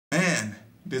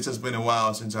This has been a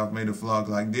while since I've made a vlog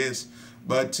like this,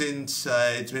 but since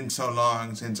it's been so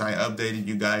long since I updated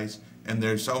you guys, and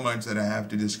there's so much that I have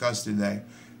to discuss today,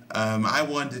 I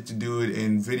wanted to do it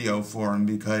in video form,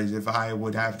 because if I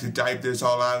would have to type this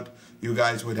all out, you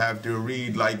guys would have to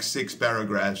read like 6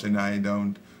 paragraphs, and I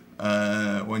don't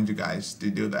want you guys to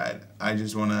do that. I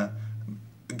just want to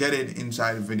get it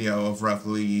inside a video of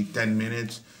roughly 10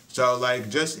 minutes. So like,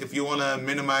 just if you want to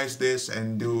minimize this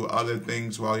and do other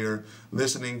things while you're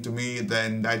listening to me,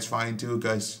 then that's fine too,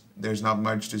 because there's not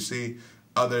much to see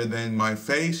other than my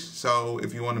face. So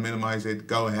if you want to minimize it,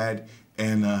 go ahead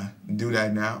and do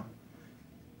that now.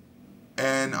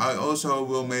 And I also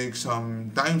will make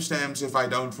some timestamps if I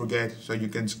don't forget, so you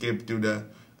can skip to the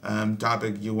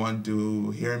topic you want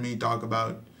to hear me talk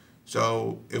about.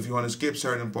 So if you want to skip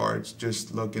certain parts,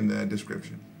 just look in the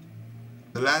description.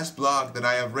 The last blog that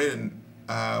I have written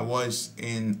was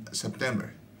in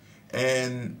September.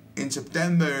 And in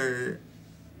September,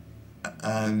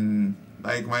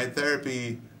 like, my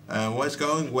therapy was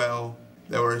going well.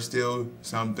 There were still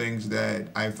some things that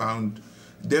I found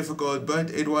difficult, but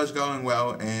it was going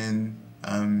well, and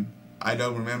I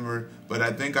don't remember, but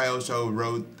I think I also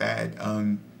wrote that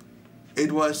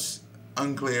it was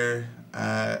unclear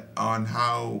on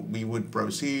how we would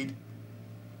proceed.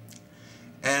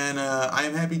 And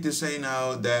I'm happy to say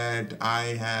now that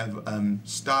I have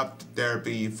stopped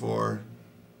therapy for,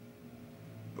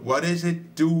 what is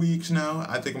it, 2 weeks now?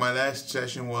 I think my last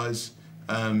session was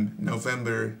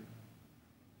November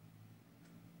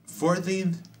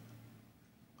 14th,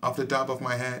 off the top of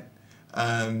my head.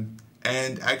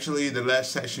 And actually the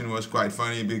last session was quite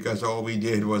funny, because all we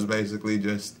did was basically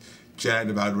just chat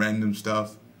about random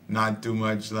stuff, not too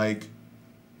much like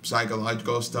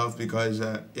psychological stuff, because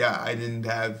yeah, I didn't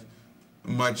have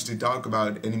much to talk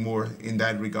about anymore in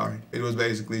that regard. It was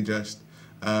basically just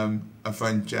a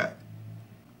fun chat.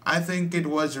 I think it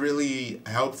was really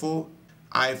helpful.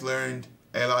 I've learned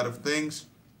a lot of things,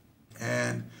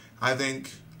 and I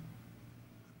think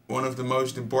one of the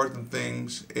most important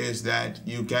things is that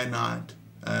you cannot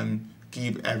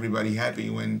keep everybody happy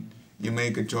when you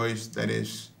make a choice that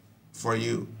is for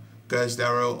you, because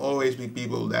there will always be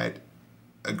people that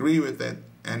agree with it,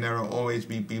 and there will always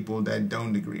be people that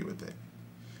don't agree with it.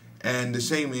 And the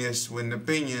same is with an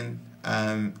opinion,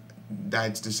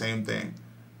 that's the same thing.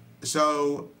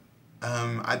 So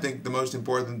I think the most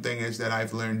important thing is that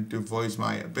I've learned to voice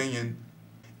my opinion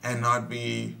and not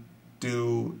be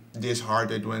too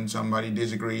disheartened when somebody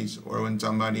disagrees, or when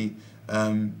somebody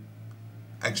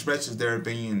expresses their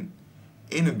opinion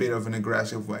in a bit of an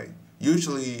aggressive way.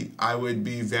 Usually I would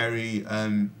be very,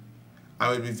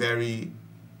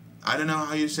 I don't know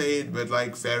how you say it, but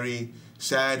like very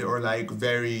sad, or like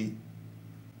very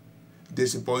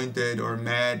disappointed or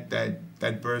mad that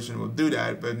that person will do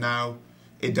that, but now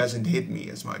it doesn't hit me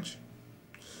as much.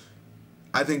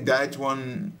 I think that's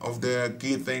one of the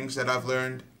key things that I've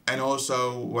learned. And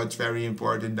also what's very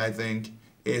important, I think,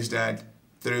 is that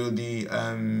through the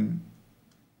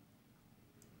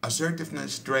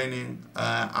assertiveness training,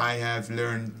 I have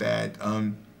learned that,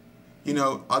 you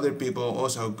know, other people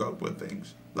also cope with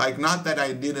things. Like, not that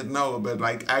I didn't know, but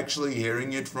like actually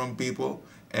hearing it from people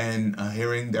and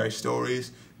hearing their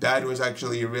stories, that was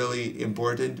actually really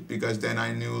important, because then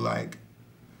I knew like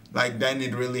then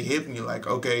it really hit me like,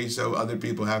 okay, so other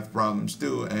people have problems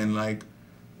too, and like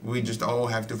we just all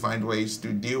have to find ways to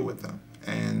deal with them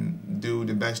and do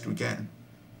the best we can.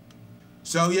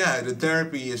 So yeah, the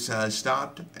therapy is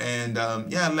stopped, and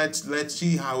yeah, let's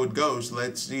see how it goes.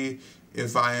 Let's see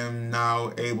if I am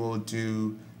now able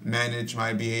to manage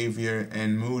my behavior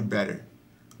and mood better.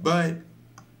 But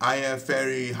I have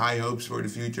very high hopes for the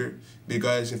future,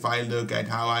 because if I look at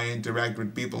how I interact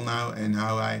with people now and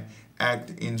how I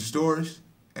act in stores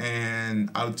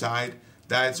and outside,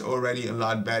 that's already a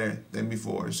lot better than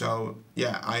before. So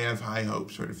yeah, I have high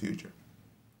hopes for the future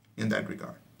in that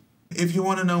regard. If you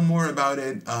want to know more about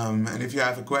it, and if you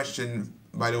have a question,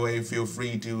 by the way, feel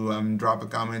free to drop a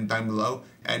comment down below.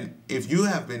 And if you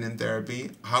have been in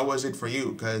therapy, how was it for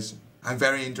you? Because I'm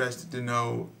very interested to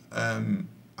know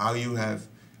how you have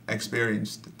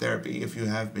experienced therapy, if you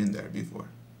have been there before.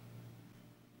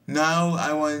 Now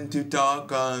I want to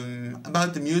talk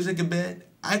about the music a bit.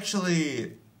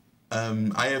 Actually,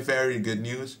 I have very good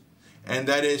news, and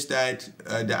that is that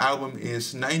the album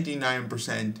is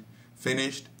 99%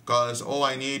 finished, because all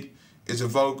I need is a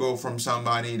vocal from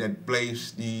somebody that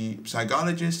plays the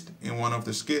psychologist in one of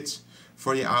the skits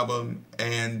for the album,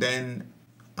 and then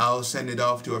I'll send it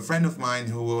off to a friend of mine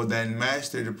who will then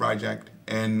master the project.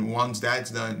 And once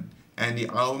that's done and the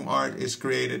album art is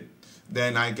created,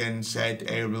 then I can set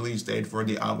a release date for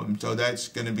the album. So that's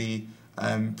gonna be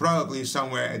probably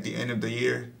somewhere at the end of the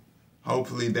year.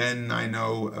 Hopefully then I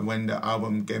know when the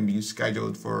album can be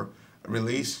scheduled for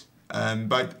release.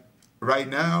 But right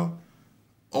now,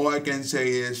 all I can say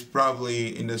is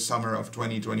probably in the summer of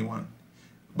 2021.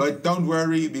 But don't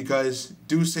worry, because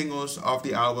 2 singles of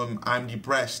the album, I'm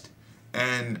Depressed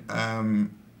and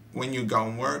When You Go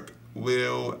and Work,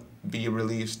 will be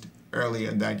released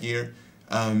earlier that year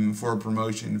for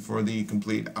promotion for the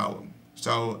complete album.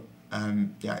 So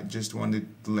yeah, just wanted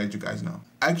to let you guys know.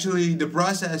 Actually, the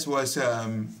process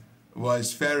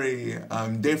was very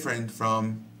different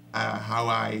from how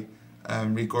I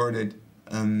recorded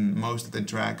most of the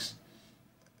tracks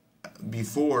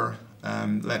before,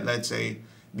 let's say,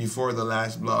 before the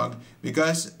last blog.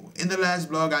 Because in the last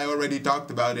blog I already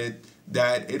talked about it,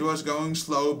 that it was going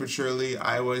slow but surely.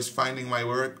 I was finding my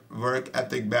work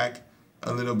ethic back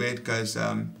a little bit, because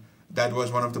that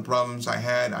was one of the problems I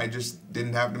had. I just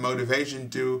didn't have the motivation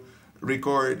to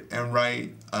record and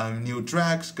write new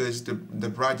tracks, because the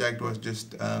project was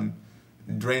just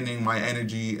draining my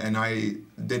energy, and I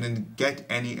didn't get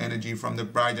any energy from the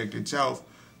project itself.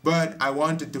 But I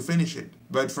wanted to finish it.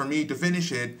 But for me to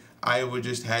finish it, I would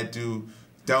just had to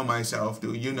tell myself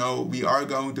to, you know, we are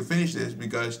going to finish this,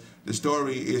 because the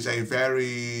story is a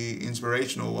very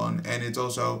inspirational one, and it's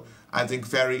also, I think,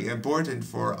 very important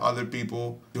for other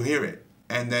people to hear it.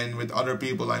 And then with other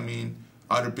people, I mean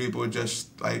other people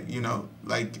just like, you know,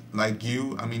 like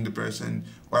you, I mean the person,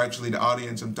 or actually the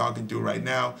audience I'm talking to right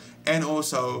now, and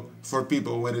also for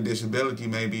people with a disability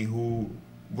maybe who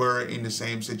were in the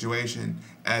same situation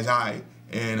as I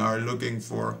and are looking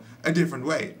for a different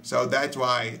way. So that's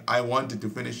why I wanted to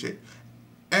finish it.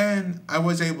 And I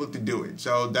was able to do it.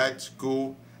 So that's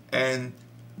cool. And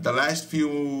the last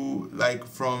few,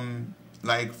 from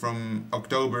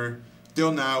October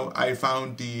till now, I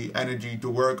found the energy to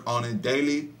work on it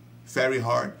daily, very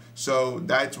hard. So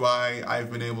that's why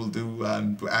I've been able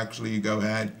to actually go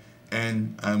ahead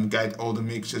and get all the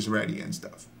mixes ready and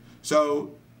stuff.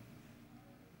 So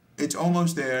it's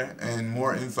almost there, and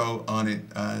more info on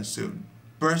it soon.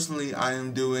 Personally, I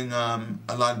am doing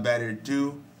a lot better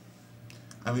too.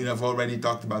 I mean, I've already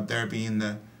talked about therapy in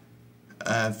the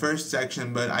first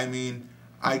section, but I mean,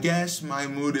 I guess my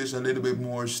mood is a little bit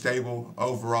more stable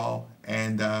overall,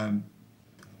 and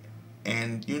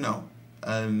you know,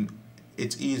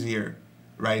 it's easier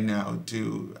right now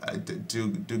to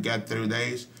get through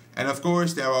days. And of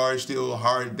course, there are still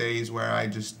hard days where I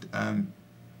just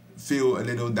feel a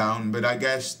little down, but I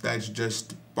guess that's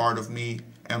just part of me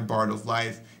and part of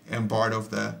life and part of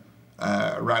the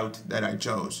route that I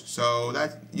chose. So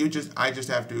that I just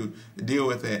have to deal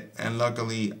with it, and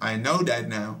luckily I know that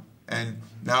now. And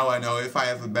now I know if I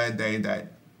have a bad day,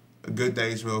 that good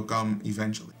days will come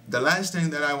eventually. The last thing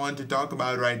that I want to talk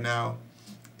about right now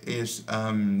is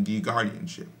the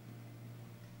guardianship.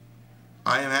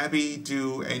 I am happy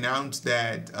to announce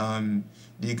that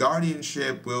the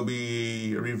guardianship will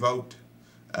be revoked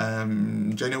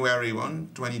January 1,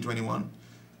 2021.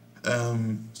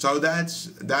 So that's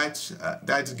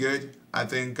good. I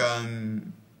think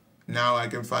now I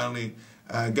can finally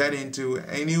get into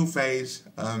a new phase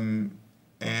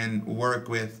and work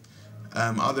with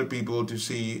other people to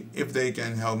see if they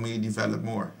can help me develop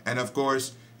more. And of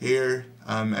course, here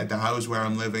at the house where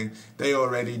I'm living, they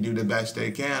already do the best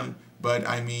they can. But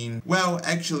I mean, well,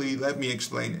 actually, let me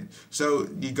explain it. So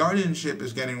the guardianship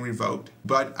is getting revoked,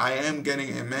 but I am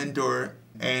getting a mentor,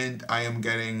 and I am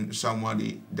getting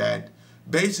somebody that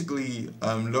basically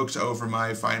looks over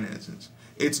my finances.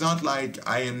 It's not like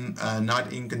I am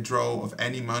not in control of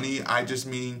any money. I just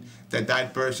mean that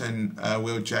that person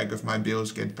will check if my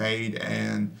bills get paid,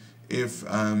 and if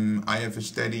I have a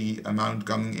steady amount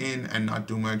coming in and not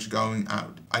too much going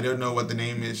out. I don't know what the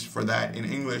name is for that in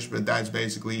English, but that's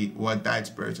basically what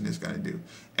that person is going to do.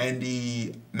 And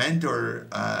the mentor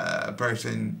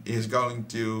person is going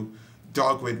to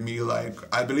talk with me, like,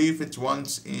 I believe it's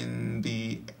once in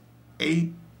the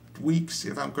 8 weeks,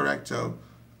 if I'm correct. So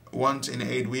once in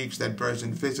 8 weeks, that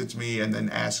person visits me and then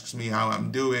asks me how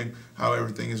I'm doing, how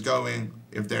everything is going,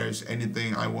 if there's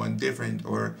anything I want different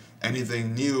or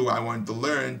anything new I want to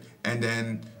learn. And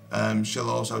then she'll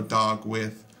also talk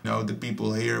with, you know, the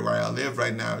people here where I live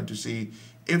right now to see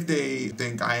if they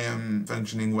think I am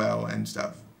functioning well and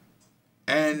stuff.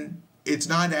 And it's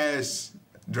not as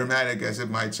dramatic as it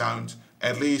might sound.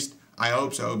 At least I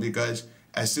hope so, because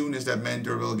as soon as that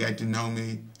mentor will get to know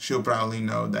me, she'll probably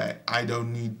know that I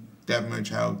don't need that much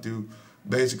help to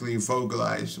basically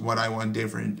vocalize what I want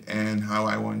different and how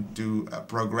I want to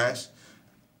progress.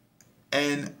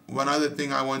 And one other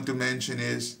thing I want to mention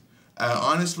is,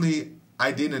 honestly,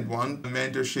 I didn't want a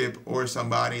mentorship or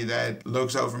somebody that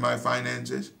looks over my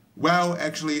finances. Well,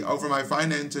 actually, over my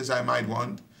finances I might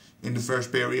want in the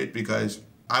first period, because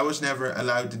I was never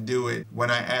allowed to do it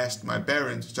when I asked my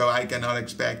parents. So I cannot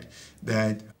expect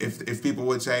that if people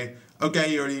would say, okay,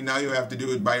 Jordi, now you have to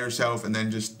do it by yourself, and then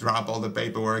just drop all the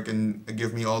paperwork and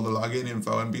give me all the login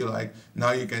info and be like,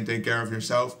 now you can take care of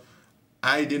yourself.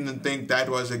 I didn't think that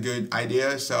was a good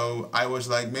idea, so I was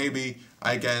like, maybe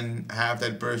I can have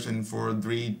that person for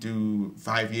 3 to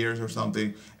 5 years or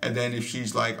something, and then if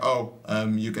she's like, oh,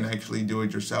 you can actually do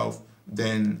it yourself,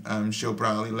 then she'll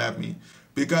probably let me.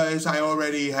 Because I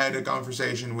already had a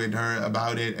conversation with her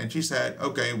about it, and she said,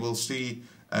 okay, we'll see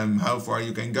how far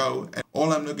you can go. And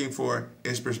all I'm looking for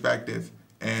is perspective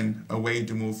and a way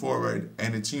to move forward,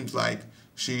 and it seems like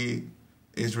she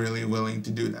is really willing to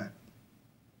do that.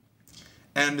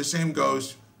 And the same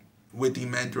goes with the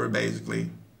mentor,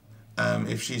 basically.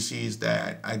 If she sees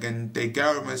that I can take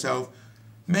care of myself,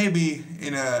 maybe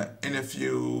in a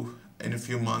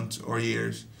few months or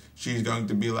years, she's going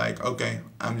to be like, okay,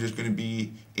 I'm just going to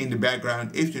be in the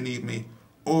background if you need me,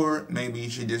 or maybe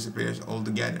she disappears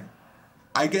altogether.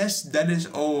 I guess that is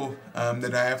all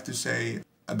that I have to say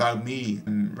about me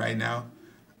right now.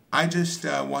 I just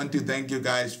want to thank you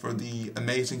guys for the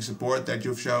amazing support that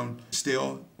you've shown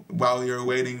still while you're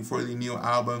waiting for the new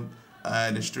album.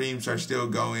 The streams are still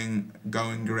going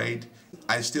great.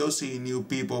 I still see new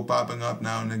people popping up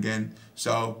now and again,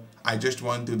 so I just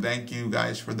want to thank you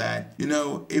guys for that. You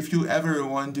know, if you ever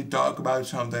want to talk about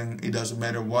something, it doesn't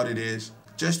matter what it is,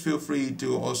 just feel free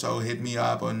to also hit me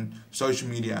up on social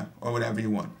media or whatever you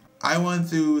want. I want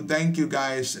to thank you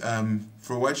guys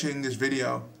for watching this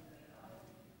video,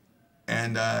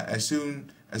 and as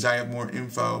soon as I have more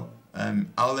info,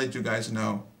 I'll let you guys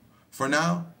know. For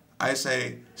now, I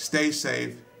say stay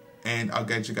safe, and I'll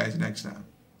catch you guys next time.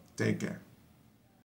 Take care.